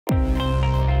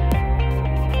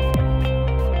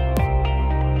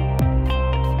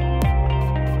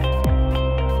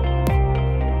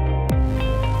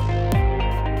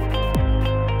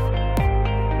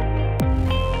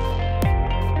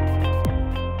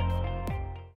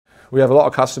we have a lot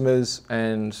of customers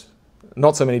and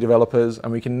not so many developers,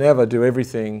 and we can never do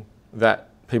everything that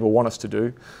people want us to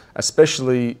do,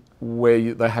 especially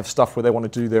where they have stuff where they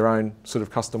want to do their own sort of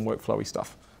custom workflowy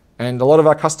stuff. And a lot of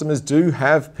our customers do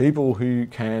have people who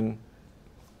can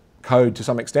code to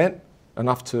some extent,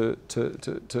 enough to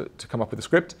come up with a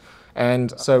script.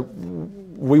 And so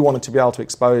we wanted to be able to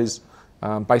expose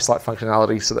Baselight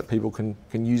functionality so that people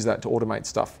can use that to automate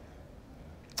stuff.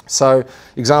 So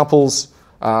examples,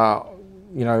 use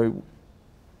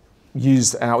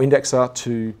our indexer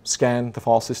to scan the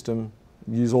file system,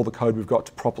 use all the code we've got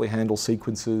to properly handle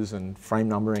sequences and frame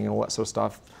numbering and all that sort of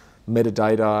stuff.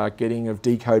 Metadata, getting of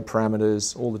decode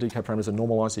parameters, all the decode parameters are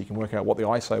normalized so you can work out what the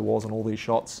ISO was on all these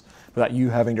shots without you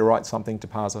having to write something to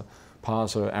parse a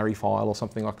ARRI file or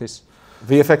something like this.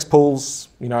 VFX pools,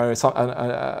 it's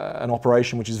an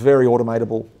operation which is very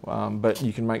automatable, but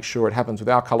you can make sure it happens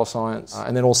without color science.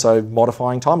 And then also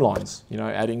modifying timelines,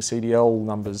 adding CDL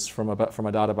numbers from a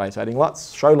database, adding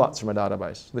LUTs, show LUTs from a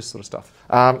database, this sort of stuff.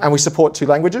 And we support 2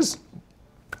 languages,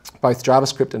 both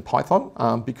JavaScript and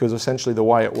Python, because essentially the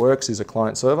way it works is a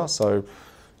client server. So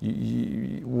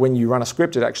when you run a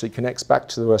script, it actually connects back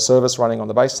to a service running on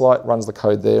the Baselight, runs the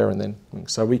code there, and then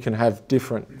so we can have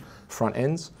different front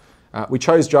ends. We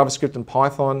chose JavaScript and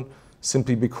Python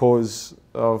simply because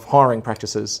of hiring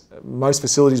practices. Most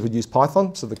facilities would use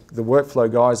Python, so the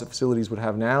workflow guys that facilities would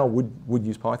have now would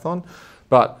use Python.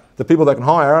 But the people that can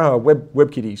hire are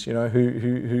web kiddies,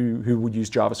 who would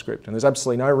use JavaScript. And there's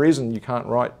absolutely no reason you can't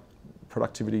write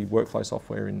productivity workflow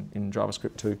software in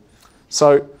JavaScript too.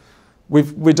 So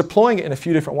we're deploying it in a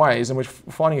few different ways, and we're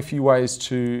finding a few ways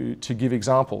to give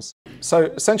examples. So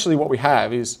essentially what we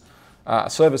have is a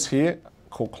service here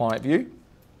called Client View.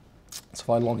 So if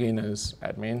I log in as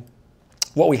admin,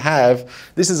 what we have,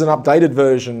 this is an updated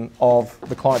version of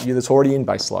the Client View that's already in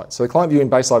Baselight. So the Client View in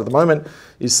Baselight at the moment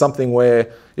is something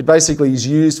where it basically is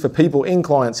used for people in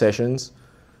client sessions,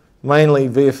 mainly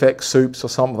VFX soups or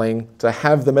something, to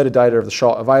have the metadata of the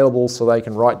shot available so they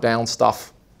can write down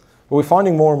stuff. But we're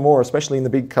finding more and more, especially in the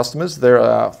big customers, there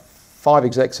are 5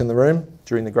 execs in the room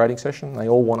during the grading session. They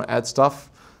all want to add stuff.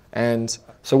 And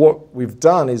so what we've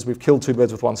done is we've killed 2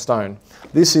 birds with 1 stone.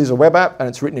 This is a web app and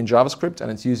it's written in JavaScript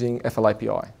and it's using FilmLight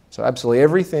API. So absolutely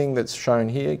everything that's shown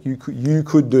here you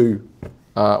could do,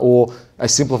 or a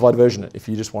simplified version if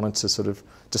you just wanted to sort of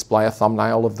display a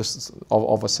thumbnail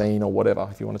of a scene or whatever,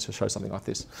 if you wanted to show something like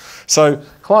this. So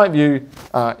Client View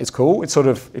is cool.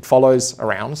 It follows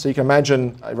around. So you can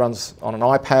imagine it runs on an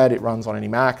iPad, it runs on any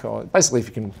Mac, or basically if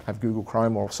you can have Google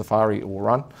Chrome or Safari, it will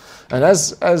run. And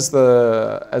as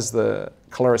the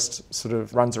colorist sort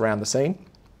of runs around the scene,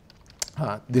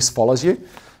 this follows you.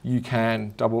 You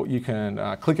can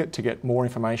click it to get more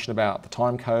information about the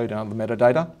time code and the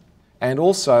metadata. And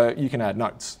also you can add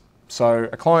notes. So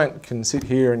a client can sit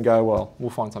here and go, well,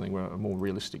 we'll find something with a more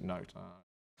realistic note.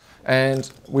 And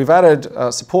we've added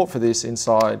support for this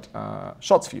inside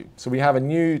Shots View. So we have a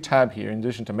new tab here. In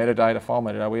addition to metadata, file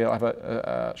metadata, we have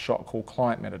a shot called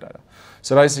client metadata.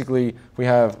 So basically we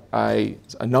have a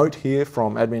note here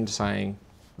from admin saying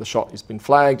the shot has been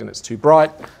flagged and it's too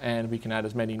bright, and we can add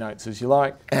as many notes as you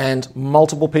like. And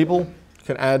multiple people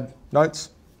can add notes.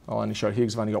 I'll only show it here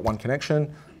because I've only got 1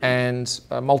 connection. And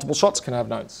multiple shots can have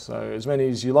notes. So as many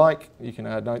as you like, you can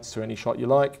add notes to any shot you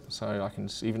like. So I can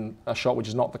even a shot which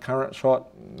is not the current shot,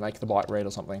 make the byte red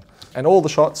or something. And all the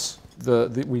shots,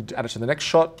 we add it to the next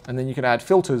shot, and then you can add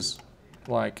filters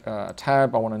like a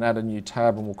tab. I want to add a new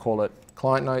tab and we'll call it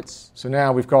client notes. So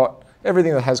now we've got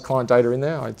everything that has client data in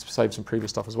there. I saved some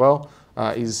previous stuff as well,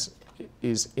 is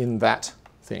in that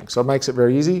thing. So it makes it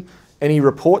very easy. Any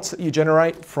reports that you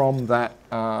generate from that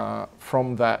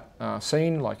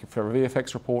scene, like for a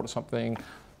VFX report or something,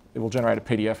 it will generate a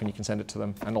PDF and you can send it to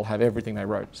them and it'll have everything they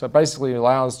wrote. So it basically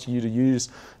allows you to use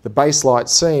the Baselight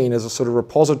scene as a sort of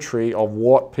repository of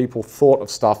what people thought of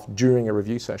stuff during a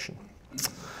review session.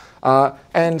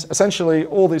 And essentially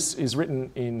all this is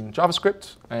written in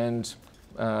JavaScript, and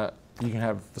you can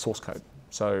have the source code.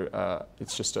 So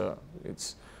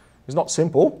it's not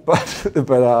simple, but it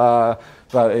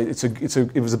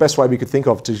was the best way we could think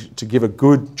of to give a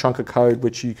good chunk of code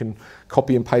which you can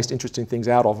copy and paste interesting things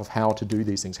out of how to do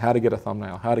these things, how to get a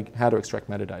thumbnail, how to extract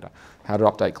metadata, how to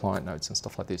update client notes and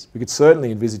stuff like this. We could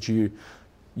certainly envisage you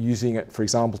using it, for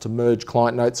example, to merge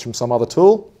client notes from some other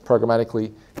tool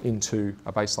programmatically into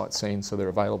a Baselight scene so they're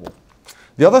available.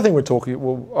 The other thing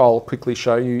I'll quickly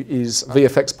show you is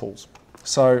VFX pools.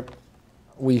 So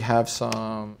we have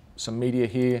some media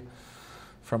here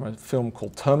from a film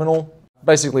called Terminal.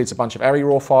 Basically, it's a bunch of ARRI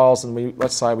raw files, and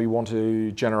let's say we want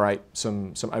to generate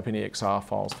some OpenEXR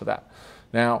files for that.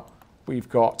 Now, we've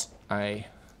got a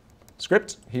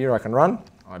script here I can run,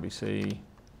 IBC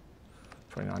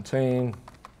 2019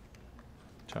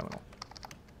 terminal.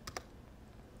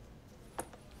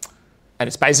 And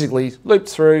it's basically looped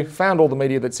through, found all the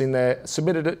media that's in there,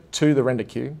 submitted it to the render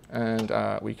queue, and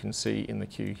we can see in the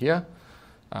queue here,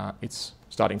 it's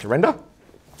starting to render.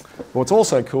 But what's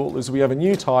also cool is we have a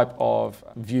new type of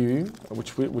view,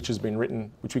 which has been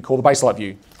written, which we call the Baselight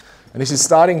view. And this is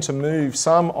starting to move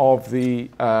some of the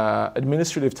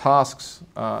administrative tasks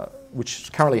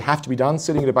which currently have to be done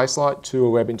sitting at a Baselight to a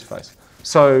web interface.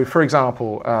 So for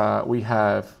example, we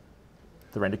have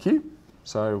the render queue.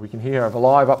 So we can here have a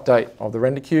live update of the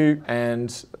render queue,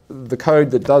 and the code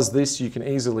that does this you can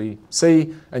easily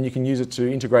see, and you can use it to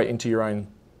integrate into your own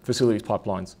facilities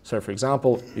pipelines. So for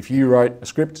example, if you wrote a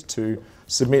script to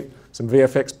submit some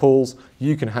VFX pools,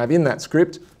 you can have in that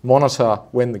script monitor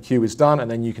when the queue is done,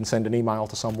 and then you can send an email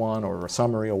to someone or a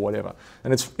summary or whatever.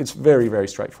 And it's very, very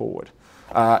straightforward.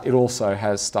 It also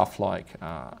has stuff like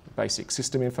basic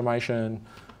system information,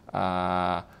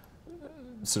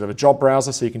 sort of a job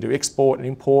browser, so you can do export and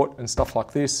import and stuff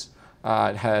like this.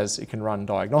 It can run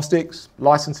diagnostics,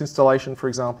 license installation, for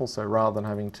example. So rather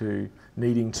than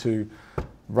needing to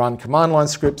run command line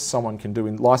scripts, someone can do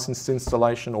license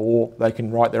installation, or they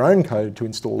can write their own code to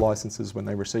install licenses when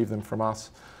they receive them from us,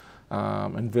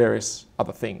 and various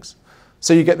other things.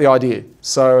 So you get the idea.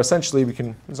 So essentially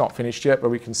it's not finished yet, but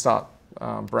we can start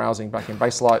browsing back in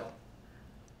Baselight,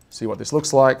 see what this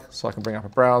looks like. So I can bring up a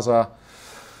browser,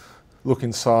 look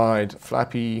inside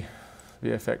Flappy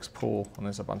VFX pool, and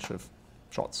there's a bunch of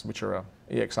shots which are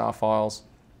EXR files.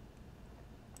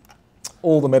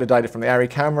 All the metadata from the ARRI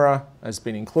camera has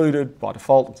been included by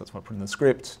default, that's what I put in the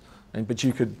script. But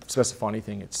you could specify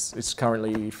anything. It's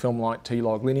currently FilmLight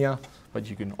T-log linear, but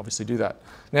you can obviously do that.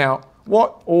 Now,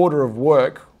 what order of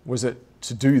work was it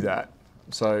to do that?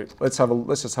 So let's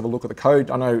just have a look at the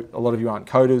code. I know a lot of you aren't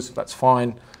coders, that's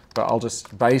fine, but I'll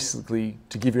just basically,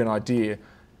 to give you an idea,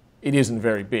 it isn't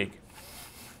very big,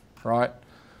 right?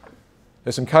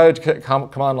 There's some code,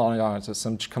 command line items, there's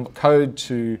some code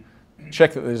to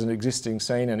check that there's an existing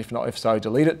scene, and if so,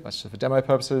 delete it. That's just for demo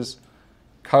purposes.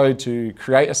 Code to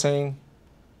create a scene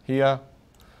here.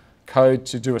 Code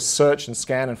to do a search and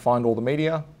scan and find all the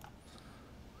media.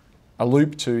 A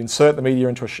loop to insert the media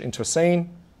into a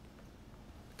scene.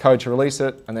 Code to release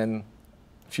it, and then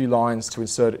a few lines to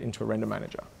insert it into a render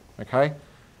manager, okay?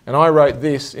 And I wrote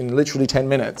this in literally 10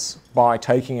 minutes by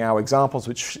taking our examples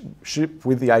which ship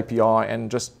with the API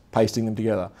and just pasting them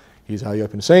together. Here's how you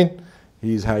open a scene.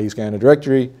 Here's how you scan a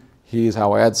directory. Here's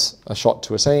how I add a shot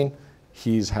to a scene.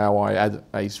 Here's how I add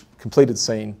a completed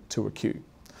scene to a queue.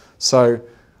 So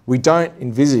we don't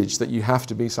envisage that you have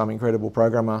to be some incredible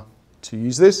programmer to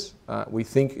use this. We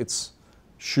think it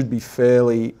should be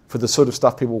fairly, for the sort of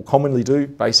stuff people commonly do,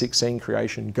 basic scene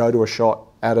creation, go to a shot,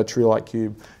 add a true light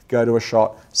cube, go to a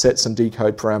shot, set some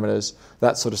decode parameters,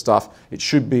 that sort of stuff. It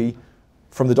should be,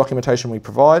 from the documentation we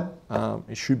provide,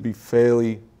 it should be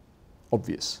fairly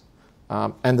obvious.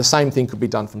 And the same thing could be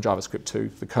done from JavaScript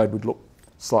too. The code would look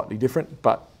slightly different,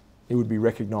 but it would be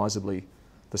recognisably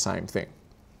the same thing.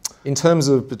 In terms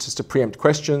of, just to preempt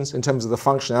questions, in terms of the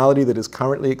functionality that is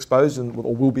currently exposed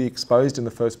or will be exposed in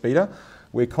the first beta,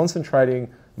 we're concentrating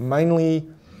mainly,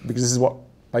 because this is what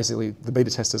basically the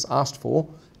beta testers asked for,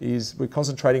 is we're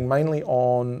concentrating mainly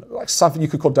on like something you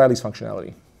could call dailies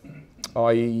functionality,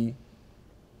 i.e.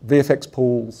 VFX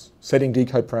pools, setting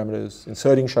decode parameters,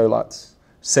 inserting show LUTs,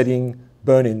 setting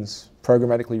burn-ins,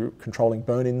 programmatically controlling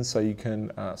burn-ins, so you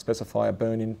can specify a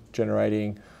burn-in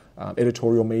generating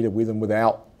editorial meter with and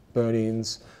without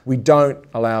burn-ins. We don't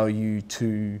allow you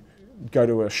to go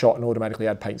to a shot and automatically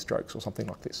add paint strokes or something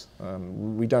like this.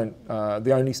 We don't.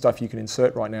 The only stuff you can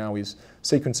insert right now is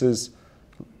sequences,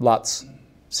 LUTs,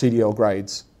 CDL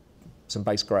grades, some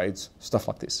base grades, stuff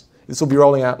like this. This will be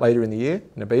rolling out later in the year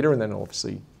in a beta, and then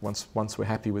obviously once we're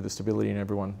happy with the stability and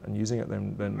everyone and using it,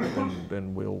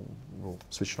 then we'll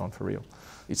switch it on for real.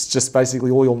 It's just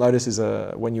basically all you'll notice is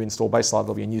when you install Baselight,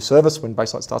 there'll be a new service when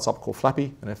Baselight starts up called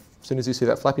Flappy, and as soon as you see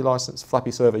that Flappy license,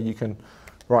 Flappy server, you can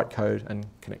write code and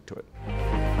connect to it.